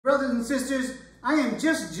brothers and sisters. I am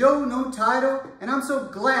Just Joe, no title, and I'm so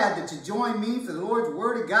glad that you joined me for the Lord's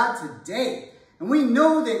Word of God today. And we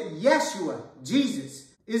know that Yeshua,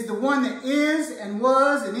 Jesus, is the one that is and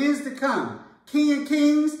was and is to come, King of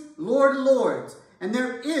kings, Lord of lords, and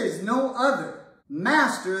there is no other,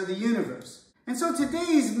 Master of the universe. And so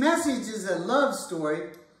today's message is a love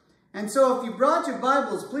story. And so if you brought your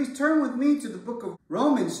Bibles, please turn with me to the book of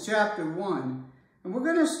Romans chapter 1. And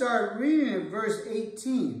we're going to start reading at verse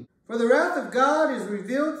 18. For the wrath of God is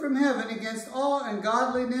revealed from heaven against all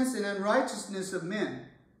ungodliness and unrighteousness of men,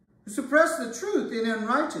 who suppress the truth in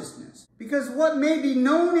unrighteousness, because what may be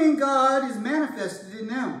known in God is manifested in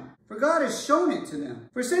them. For God has shown it to them.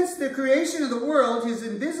 For since the creation of the world, his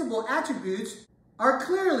invisible attributes are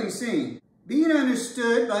clearly seen, being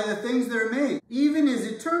understood by the things that are made, even his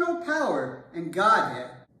eternal power and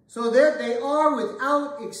Godhead, so that they are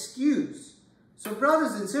without excuse. So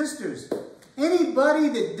brothers and sisters, anybody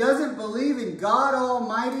that doesn't believe in God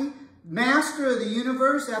Almighty, Master of the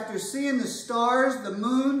universe, after seeing the stars, the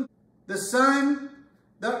moon, the sun,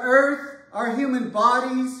 the earth, our human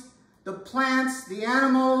bodies, the plants, the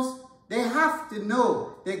animals, they have to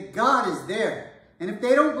know that God is there. And if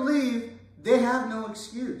they don't believe, they have no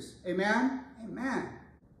excuse. Amen? Amen.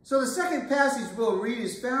 So the second passage we'll read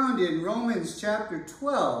is found in Romans chapter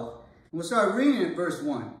 12. We'll start reading at verse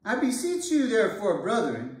 1. I beseech you, therefore,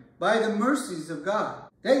 brethren, by the mercies of God,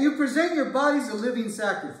 that you present your bodies a living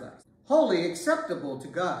sacrifice, wholly acceptable to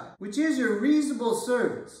God, which is your reasonable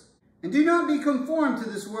service. And do not be conformed to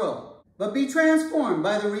this world, but be transformed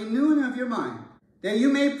by the renewing of your mind, that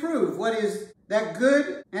you may prove what is that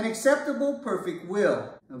good and acceptable, perfect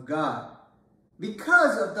will of God.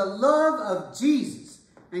 Because of the love of Jesus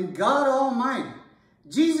and God Almighty,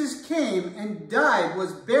 Jesus came and died,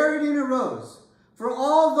 was buried, and arose for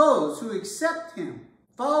all those who accept him,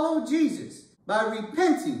 follow Jesus by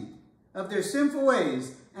repenting of their sinful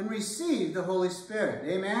ways, and receive the Holy Spirit.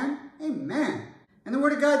 Amen? Amen. And the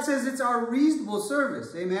Word of God says it's our reasonable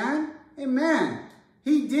service. Amen? Amen.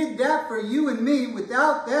 He did that for you and me.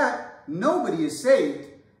 Without that, nobody is saved.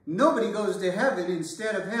 Nobody goes to heaven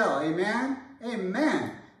instead of hell. Amen?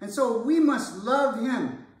 Amen. And so we must love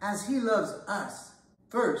him as he loves us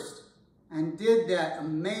first, and did that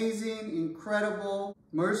amazing, incredible,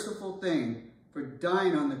 merciful thing for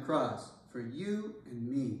dying on the cross for you and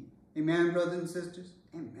me. Amen, brothers and sisters?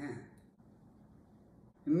 Amen.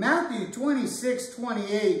 In Matthew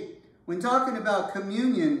 26:28, when talking about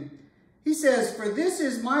communion, he says, for this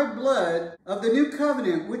is my blood of the new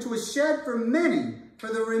covenant, which was shed for many for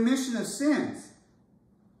the remission of sins.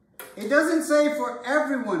 It doesn't say for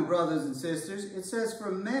everyone, brothers and sisters. It says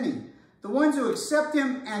for many. The ones who accept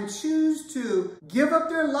him and choose to give up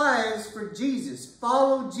their lives for Jesus,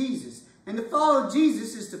 follow Jesus. And to follow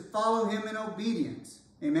Jesus is to follow him in obedience.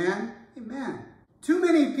 Amen? Amen. Too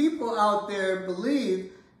many people out there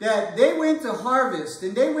believe that they went to harvest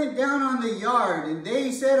and they went down on the yard and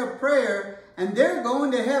they said a prayer and they're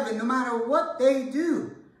going to heaven no matter what they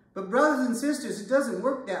do. But brothers and sisters, it doesn't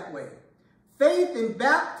work that way. Faith in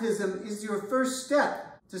baptism is your first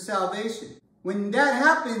step to salvation. When that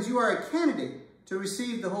happens, you are a candidate to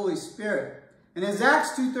receive the Holy Spirit. And as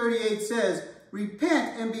Acts 2:38 says,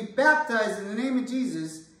 repent and be baptized in the name of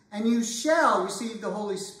Jesus, and you shall receive the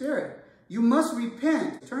Holy Spirit. You must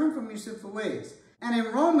repent, turn from your sinful ways. And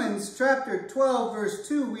in Romans chapter 12, verse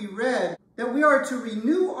 2, we read that we are to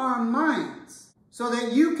renew our minds so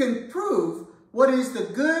that you can prove what is the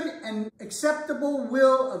good and acceptable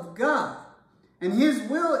will of God. And his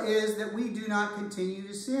will is that we do not continue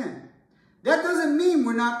to sin. That doesn't mean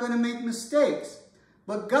we're not going to make mistakes,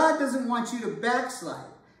 but God doesn't want you to backslide.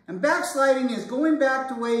 And backsliding is going back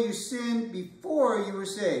to the way you sinned before you were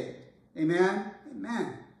saved. Amen?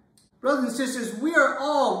 Amen. Brothers and sisters, we are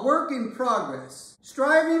all work in progress,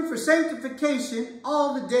 striving for sanctification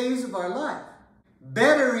all the days of our life,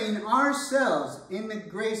 bettering ourselves in the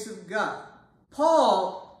grace of God.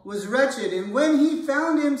 Paul was wretched, and when he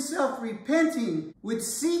found himself repenting, would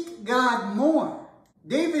seek God more.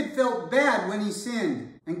 David felt bad when he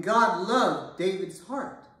sinned, and God loved David's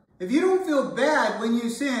heart. If you don't feel bad when you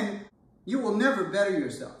sin, you will never better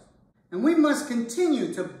yourself. And we must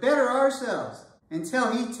continue to better ourselves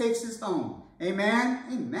until he takes us home. Amen?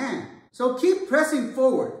 Amen. So keep pressing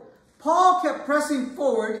forward. Paul kept pressing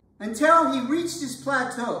forward until he reached his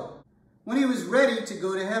plateau, when he was ready to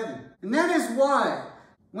go to heaven. And that is why,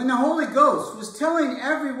 when the Holy Ghost was telling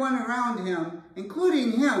everyone around him,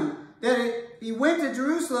 including him, that if he went to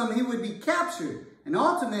Jerusalem, he would be captured and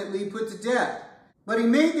ultimately put to death. But he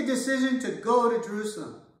made the decision to go to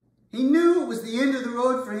Jerusalem. He knew it was the end of the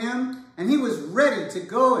road for him, and he was ready to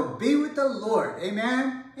go and be with the Lord.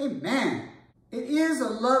 Amen? Amen. It is a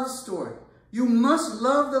love story. You must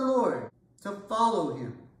love the Lord to follow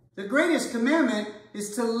him. The greatest commandment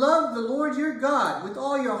is to love the Lord your God with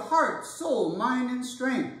all your heart, soul, mind, and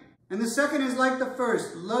strength. And the second is like the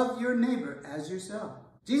first, love your neighbor as yourself.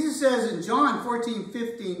 Jesus says in John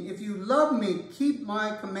 14:15, if you love me, keep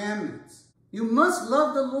my commandments. You must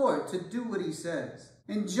love the Lord to do what he says.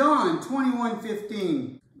 In John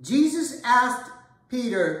 21:15, Jesus asked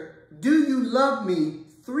Peter, do you love me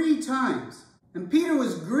 3 times? And Peter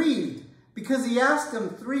was grieved because he asked him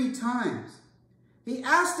 3 times. He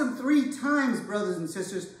asked him 3 times, brothers and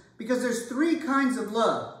sisters, because there's 3 kinds of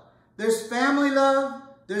love. There's family love,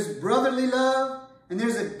 there's brotherly love, and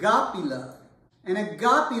there's agape love. And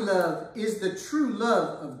agape love is the true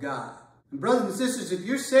love of God. And brothers and sisters, if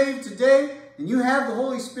you're saved today and you have the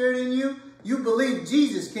Holy Spirit in you, you believe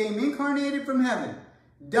Jesus came incarnated from heaven,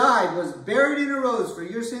 died, was buried, and arose for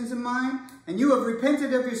your sins and mine, and you have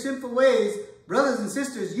repented of your sinful ways, brothers and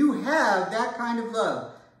sisters, you have that kind of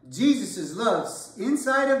love. Jesus' love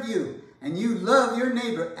inside of you, and you love your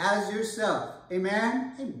neighbor as yourself.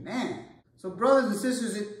 Amen? Amen. So brothers and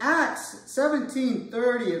sisters, in Acts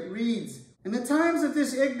 17:30, it reads, in the times of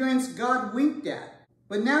this ignorance God winked at,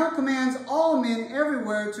 but now commands all men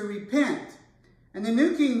everywhere to repent. And the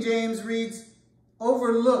New King James reads,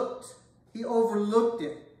 overlooked. He overlooked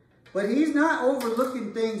it. But he's not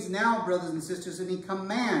overlooking things now, brothers and sisters, and he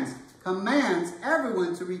commands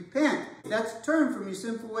everyone to repent. That's turn from your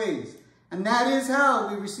sinful ways. And that is how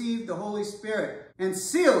we receive the Holy Spirit, and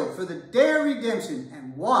sealed for the day of redemption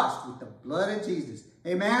and washed with the blood of Jesus.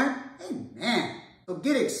 Amen? Amen. So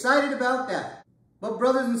get excited about that. But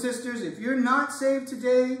brothers and sisters, if you're not saved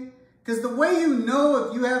today, because the way you know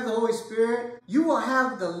if you have the Holy Spirit, you will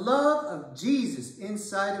have the love of Jesus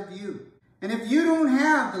inside of you. And if you don't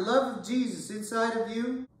have the love of Jesus inside of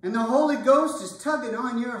you, and the Holy Ghost is tugging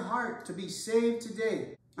on your heart to be saved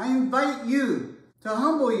today, I invite you to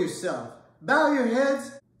humble yourself, bow your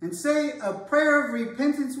heads, and say a prayer of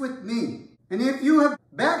repentance with me. And if you have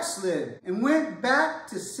backslid and went back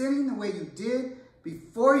to sinning the way you did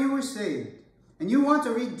before you were saved, and you want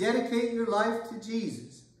to rededicate your life to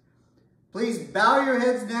Jesus, please bow your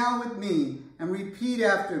heads now with me and repeat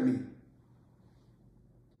after me.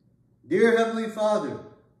 Dear Heavenly Father,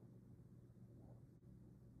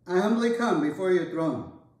 I humbly come before your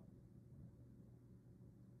throne.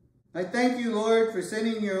 I thank you, Lord, for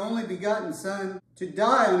sending your only begotten Son to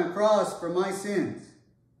die on a cross for my sins.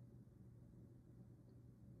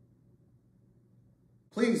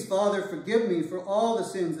 Please, Father, forgive me for all the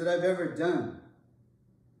sins that I've ever done.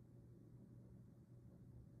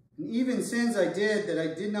 And even sins I did that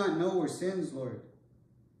I did not know were sins, Lord.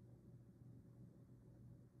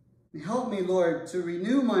 Help me, Lord, to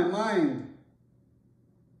renew my mind.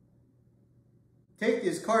 Take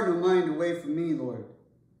this carnal mind away from me, Lord.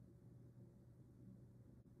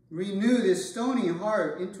 Renew this stony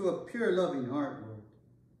heart into a pure, loving heart, Lord.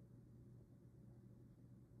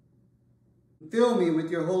 Fill me with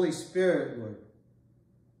your Holy Spirit, Lord.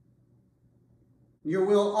 Your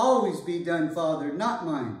will always be done, Father, not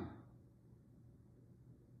mine.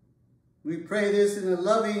 We pray this in the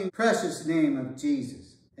loving, precious name of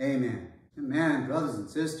Jesus. Amen. Amen, brothers and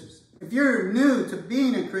sisters. If you're new to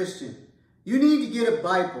being a Christian, you need to get a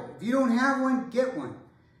Bible. If you don't have one, get one.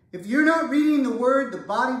 If you're not reading the Word, the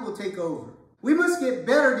body will take over. We must get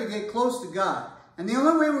better to get close to God. And the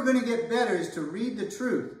only way we're going to get better is to read the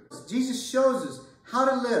truth. Jesus shows us how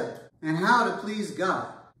to live and how to please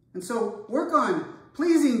God. And so work on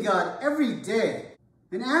pleasing God every day,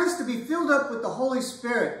 and ask to be filled up with the Holy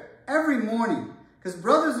Spirit every morning. Because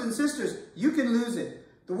brothers and sisters, you can lose it.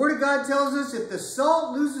 The Word of God tells us if the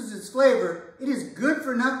salt loses its flavor, it is good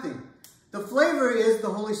for nothing. The flavor is the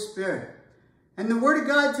Holy Spirit. And the Word of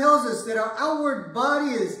God tells us that our outward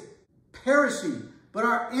body is perishing, but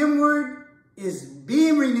our inward is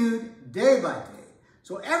being renewed day by day.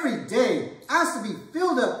 So every day, ask to be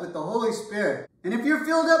filled up with the Holy Spirit. And if you're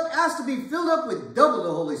filled up, ask to be filled up with double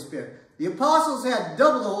the Holy Spirit. The apostles had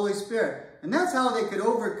double the Holy Spirit. And that's how they could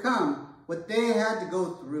overcome what they had to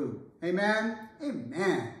go through. Amen?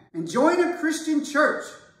 Amen. And join a Christian church.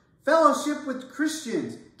 Fellowship with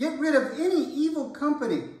Christians. Get rid of any evil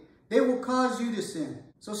company. They will cause you to sin.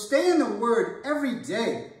 So stay in the Word every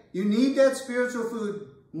day. You need that spiritual food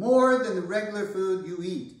more than the regular food you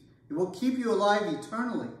eat. It will keep you alive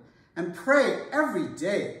eternally. And pray every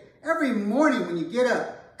day. Every morning when you get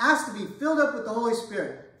up, ask to be filled up with the Holy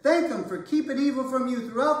Spirit. Thank Him for keeping evil from you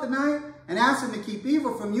throughout the night, and ask Him to keep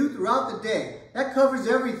evil from you throughout the day. That covers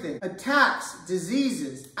everything. Attacks,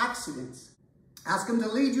 diseases, accidents. Ask Him to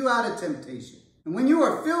lead you out of temptation. And when you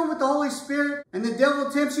are filled with the Holy Spirit and the devil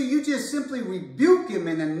tempts you, you just simply rebuke him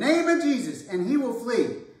in the name of Jesus and he will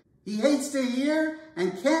flee. He hates to hear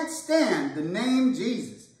and can't stand the name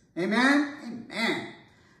Jesus. Amen? Amen.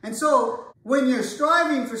 And so, when you're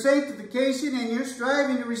striving for sanctification and you're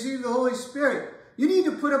striving to receive the Holy Spirit, you need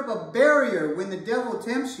to put up a barrier when the devil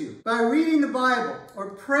tempts you by reading the Bible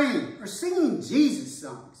or praying or singing Jesus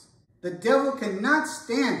songs. The devil cannot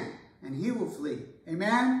stand it and he will flee.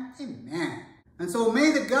 Amen? Amen. And so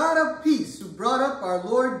may the God of peace who brought up our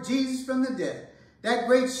Lord Jesus from the dead, that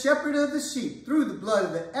great shepherd of the sheep through the blood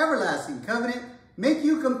of the everlasting covenant, make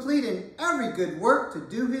you complete in every good work to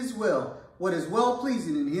do his will, what is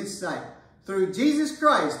well-pleasing in his sight. Through Jesus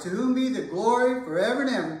Christ, to whom be the glory forever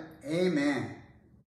and ever. Amen.